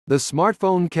The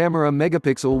smartphone camera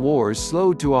megapixel wars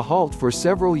slowed to a halt for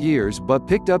several years but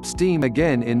picked up steam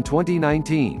again in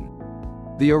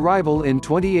 2019. The arrival in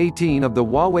 2018 of the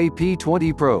Huawei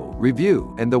P20 Pro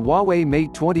review and the Huawei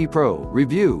Mate 20 Pro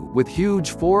review with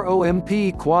huge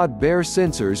 40MP quad bare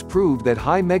sensors proved that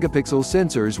high megapixel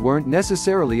sensors weren't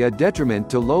necessarily a detriment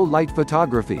to low light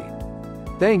photography.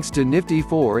 Thanks to nifty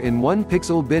 4-in-1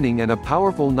 pixel binning and a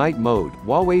powerful night mode,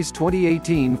 Huawei's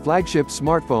 2018 flagship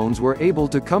smartphones were able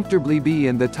to comfortably be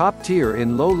in the top tier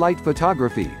in low-light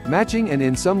photography, matching and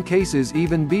in some cases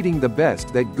even beating the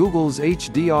best that Google's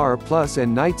HDR Plus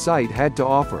and Night Sight had to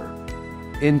offer.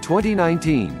 In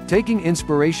 2019, taking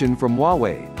inspiration from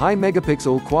Huawei,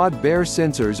 high-megapixel quad-bare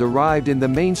sensors arrived in the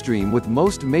mainstream with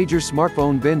most major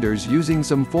smartphone vendors using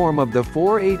some form of the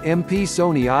 48MP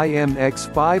Sony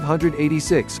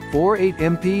IMX586,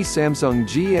 48MP Samsung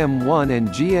GM1 and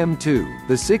GM2,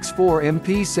 the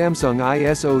 64MP Samsung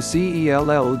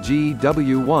ISOCELL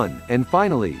GW1, and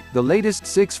finally, the latest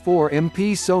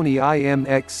 64MP Sony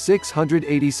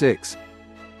IMX686.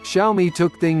 Xiaomi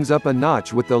took things up a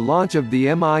notch with the launch of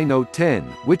the Mi Note 10,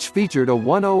 which featured a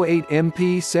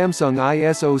 108MP Samsung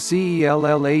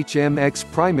ISOCELL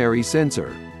HMX primary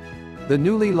sensor. The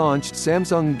newly launched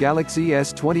Samsung Galaxy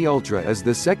S20 Ultra is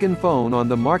the second phone on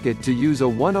the market to use a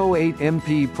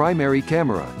 108MP primary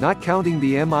camera, not counting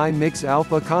the Mi Mix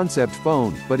Alpha concept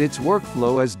phone, but its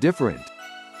workflow is different.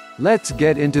 Let's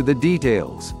get into the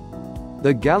details.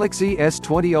 The Galaxy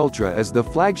S20 Ultra is the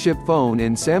flagship phone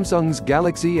in Samsung's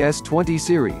Galaxy S20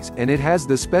 series, and it has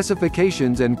the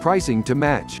specifications and pricing to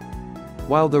match.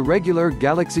 While the regular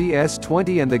Galaxy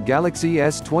S20 and the Galaxy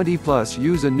S20 Plus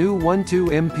use a new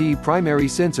 12MP primary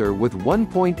sensor with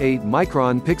 1.8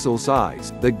 micron pixel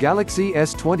size, the Galaxy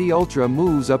S20 Ultra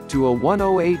moves up to a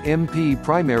 108MP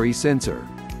primary sensor.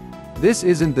 This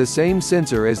isn't the same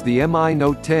sensor as the Mi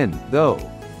Note 10, though.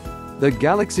 The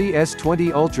Galaxy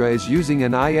S20 Ultra is using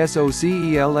an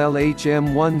ISOCELL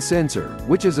HM1 sensor,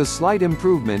 which is a slight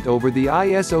improvement over the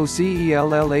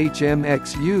ISOCELL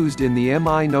HMX used in the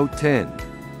Mi Note 10.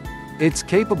 It's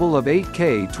capable of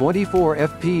 8K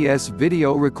 24fps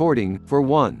video recording, for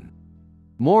one.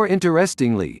 More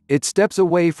interestingly, it steps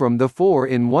away from the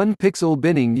 4-in-1 pixel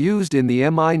binning used in the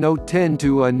Mi Note 10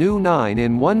 to a new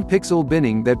 9-in-1 pixel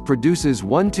binning that produces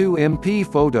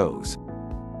 12MP photos.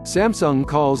 Samsung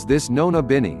calls this Nona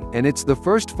Binning, and it's the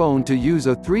first phone to use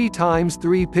a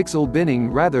 3x3 pixel binning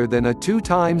rather than a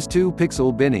 2x2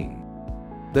 pixel binning.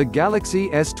 The Galaxy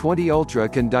S20 Ultra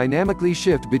can dynamically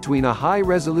shift between a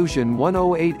high-resolution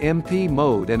 108MP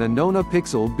mode and a Nona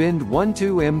pixel binned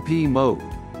 12MP mode.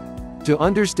 To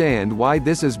understand why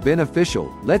this is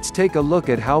beneficial, let's take a look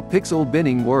at how pixel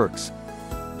binning works.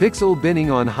 Pixel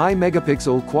binning on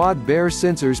high-megapixel quad-bare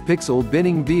sensors. Pixel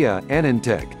binning via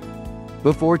AnandTech.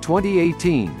 Before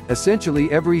 2018,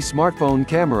 essentially every smartphone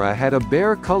camera had a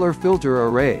bare color filter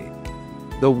array.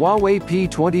 The Huawei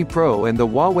P20 Pro and the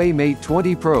Huawei Mate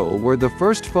 20 Pro were the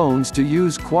first phones to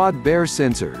use quad bare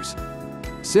sensors.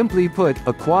 Simply put,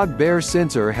 a quad bare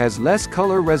sensor has less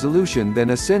color resolution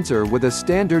than a sensor with a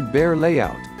standard bare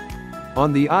layout.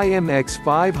 On the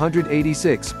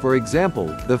IMX586, for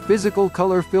example, the physical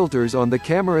color filters on the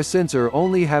camera sensor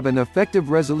only have an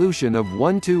effective resolution of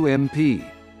 12MP.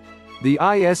 The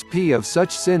ISP of such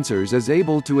sensors is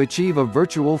able to achieve a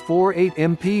virtual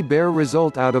 48MP bare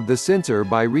result out of the sensor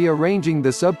by rearranging the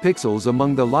subpixels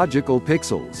among the logical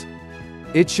pixels.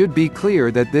 It should be clear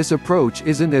that this approach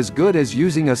isn't as good as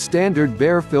using a standard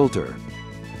bare filter.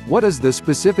 What is the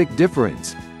specific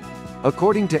difference?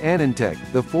 According to AnandTech,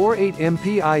 the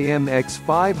 48MP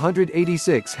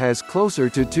IMX586 has closer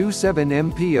to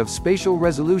 27MP of spatial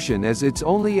resolution as it's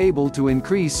only able to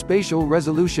increase spatial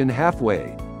resolution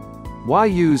halfway. Why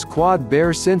use quad bare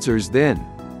sensors then?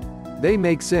 They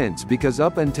make sense because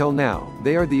up until now,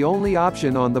 they are the only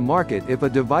option on the market if a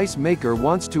device maker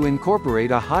wants to incorporate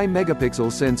a high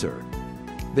megapixel sensor.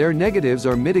 Their negatives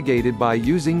are mitigated by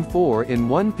using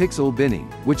 4-in-1 pixel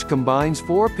binning, which combines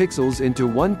 4 pixels into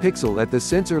 1 pixel at the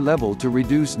sensor level to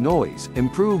reduce noise,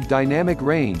 improve dynamic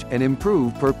range, and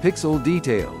improve per pixel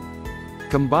detail.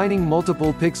 Combining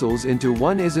multiple pixels into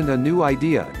one isn't a new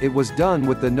idea, it was done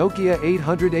with the Nokia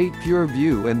 808 Pure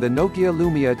View and the Nokia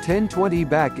Lumia 1020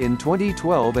 back in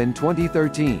 2012 and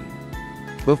 2013.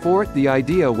 Before, the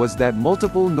idea was that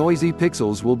multiple noisy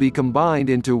pixels will be combined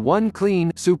into one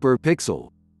clean, super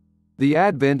pixel. The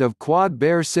advent of quad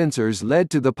bare sensors led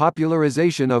to the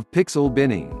popularization of pixel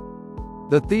binning.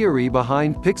 The theory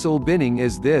behind pixel binning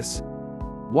is this.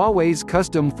 Huawei's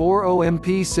custom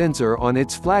 40MP sensor on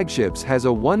its flagships has a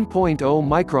 1.0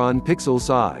 micron pixel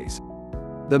size.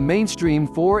 The mainstream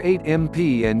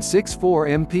 48MP and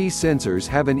 64MP sensors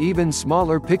have an even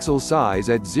smaller pixel size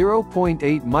at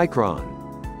 0.8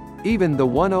 micron. Even the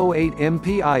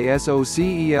 108MP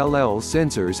ISOCELL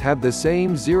sensors have the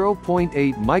same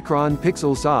 0.8 micron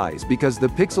pixel size because the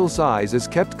pixel size is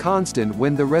kept constant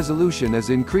when the resolution is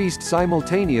increased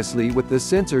simultaneously with the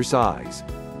sensor size.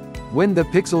 When the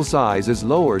pixel size is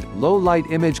lowered,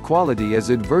 low-light image quality is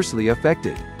adversely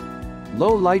affected.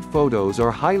 Low-light photos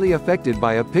are highly affected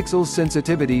by a pixel's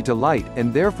sensitivity to light,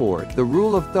 and therefore, the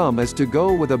rule of thumb is to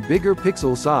go with a bigger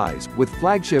pixel size, with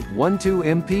flagship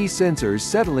 12MP sensors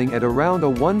settling at around a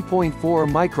 1.4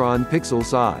 micron pixel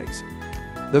size.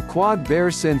 The quad-bare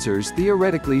sensors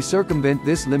theoretically circumvent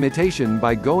this limitation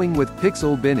by going with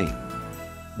pixel binning.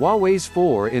 Huawei's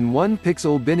 4-in-1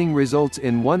 pixel binning results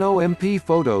in 10MP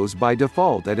photos by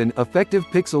default at an effective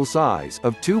pixel size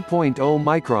of 2.0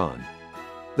 micron.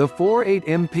 The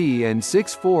 48MP and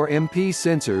 64MP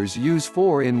sensors use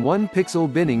 4-in-1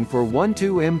 pixel binning for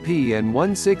 12MP and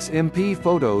 16MP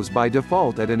photos by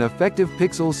default at an effective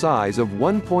pixel size of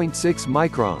 1.6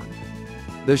 micron.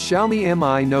 The Xiaomi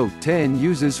Mi Note 10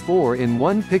 uses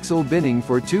 4-in-1 pixel binning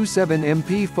for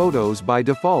 27MP photos by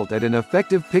default at an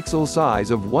effective pixel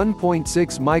size of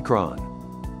 1.6 micron.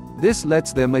 This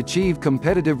lets them achieve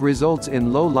competitive results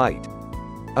in low light.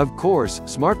 Of course,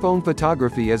 smartphone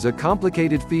photography is a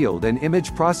complicated field and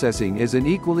image processing is an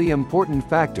equally important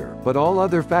factor, but all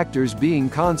other factors being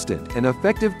constant, an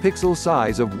effective pixel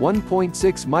size of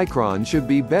 1.6 micron should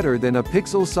be better than a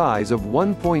pixel size of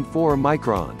 1.4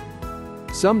 micron.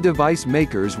 Some device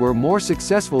makers were more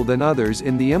successful than others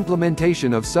in the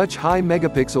implementation of such high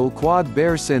megapixel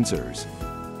quad-bare sensors.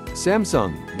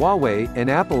 Samsung, Huawei, and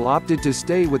Apple opted to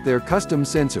stay with their custom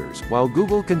sensors, while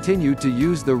Google continued to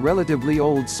use the relatively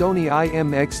old Sony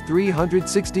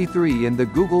IMX363 and the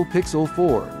Google Pixel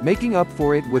 4, making up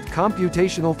for it with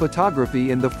computational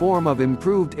photography in the form of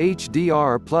improved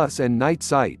HDR+ and night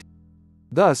sight.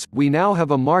 Thus, we now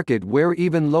have a market where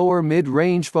even lower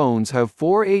mid-range phones have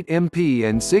 48MP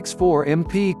and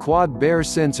 64MP quad-bare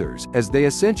sensors, as they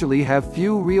essentially have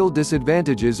few real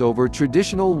disadvantages over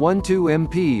traditional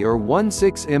 12MP or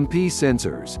 16MP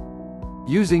sensors.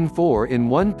 Using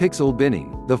 4-in-1 pixel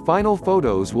binning, the final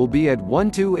photos will be at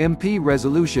 12MP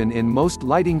resolution in most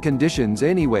lighting conditions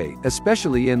anyway,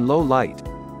 especially in low light.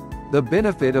 The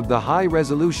benefit of the high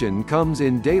resolution comes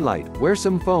in daylight, where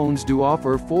some phones do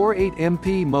offer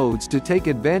 48MP modes to take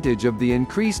advantage of the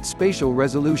increased spatial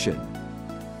resolution.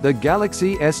 The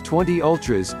Galaxy S20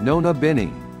 Ultra's Nona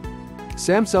Binning.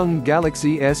 Samsung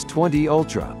Galaxy S20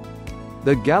 Ultra.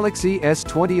 The Galaxy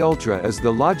S20 Ultra is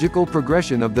the logical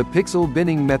progression of the pixel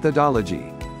binning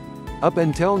methodology. Up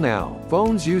until now,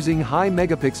 phones using high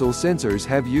megapixel sensors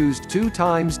have used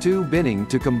 2x2 binning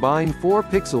to combine 4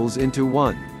 pixels into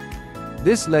 1.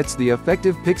 This lets the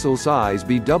effective pixel size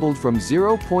be doubled from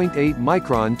 0.8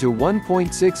 micron to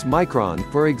 1.6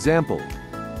 micron, for example.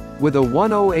 With a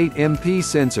 108MP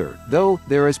sensor, though,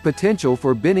 there is potential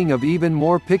for binning of even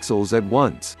more pixels at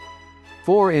once.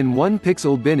 4-in-1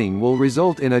 pixel binning will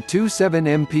result in a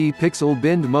 27MP pixel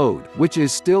binned mode, which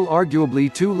is still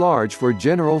arguably too large for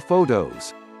general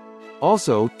photos.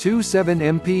 Also,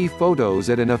 27MP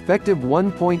photos at an effective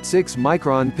 1.6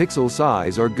 micron pixel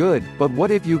size are good, but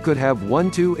what if you could have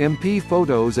 12MP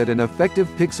photos at an effective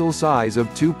pixel size of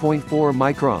 2.4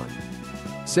 micron?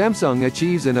 Samsung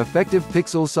achieves an effective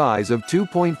pixel size of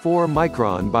 2.4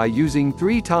 micron by using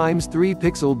 3x3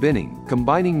 pixel binning,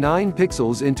 combining 9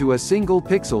 pixels into a single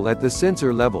pixel at the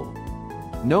sensor level.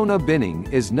 Nona Binning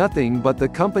is nothing but the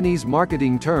company's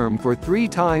marketing term for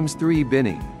 3x3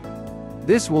 binning.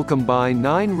 This will combine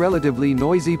 9 relatively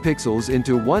noisy pixels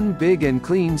into one big and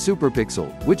clean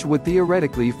superpixel, which would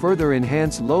theoretically further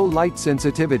enhance low light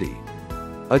sensitivity.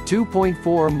 A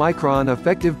 2.4 micron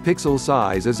effective pixel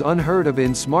size is unheard of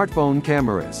in smartphone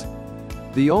cameras.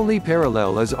 The only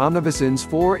parallel is Omnivision's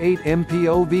 48MP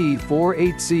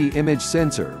OV48C image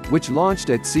sensor, which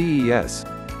launched at CES.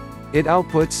 It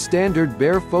outputs standard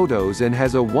bare photos and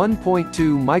has a 1.2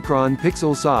 micron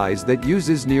pixel size that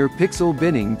uses near-pixel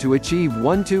binning to achieve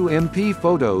 12MP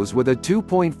photos with a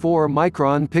 2.4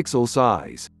 micron pixel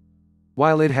size.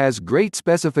 While it has great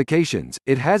specifications,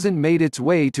 it hasn't made its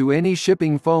way to any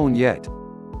shipping phone yet.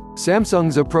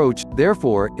 Samsung's approach,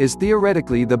 therefore, is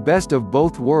theoretically the best of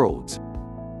both worlds.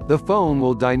 The phone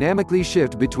will dynamically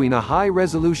shift between a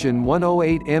high-resolution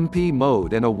 108MP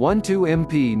mode and a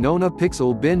 12MP Nona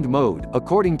pixel binned mode,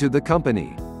 according to the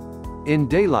company. In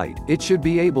daylight, it should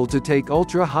be able to take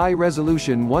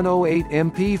ultra-high-resolution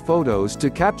 108MP photos to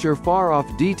capture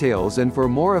far-off details and for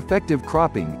more effective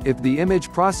cropping, if the image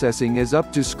processing is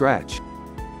up to scratch.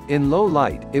 In low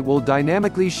light, it will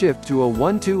dynamically shift to a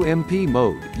 12MP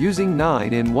mode, using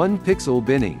 9-in-1 pixel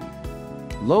binning.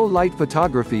 Low light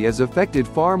photography is affected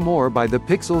far more by the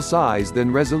pixel size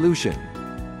than resolution.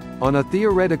 On a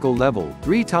theoretical level,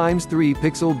 3x3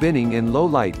 pixel binning in low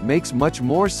light makes much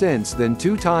more sense than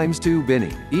 2x2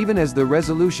 binning, even as the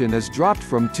resolution is dropped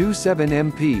from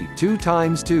 27MP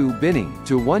 2x2 binning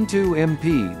to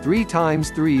 12MP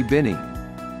 3x3 binning.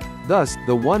 Thus,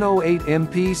 the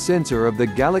 108MP sensor of the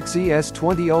Galaxy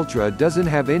S20 Ultra doesn't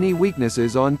have any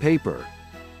weaknesses on paper.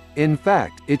 In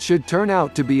fact, it should turn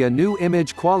out to be a new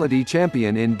image quality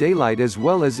champion in daylight as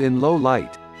well as in low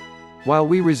light. While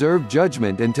we reserve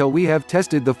judgment until we have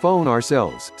tested the phone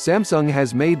ourselves, Samsung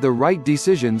has made the right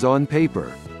decisions on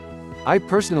paper. I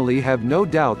personally have no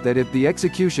doubt that if the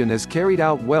execution is carried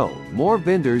out well, more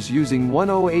vendors using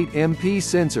 108MP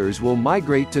sensors will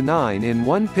migrate to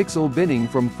 9-in-1 pixel binning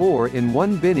from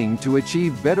 4-in-1 binning to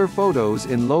achieve better photos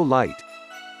in low light.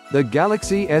 The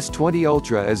Galaxy S20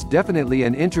 Ultra is definitely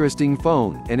an interesting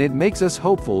phone, and it makes us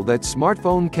hopeful that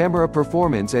smartphone camera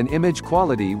performance and image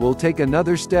quality will take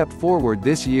another step forward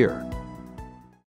this year.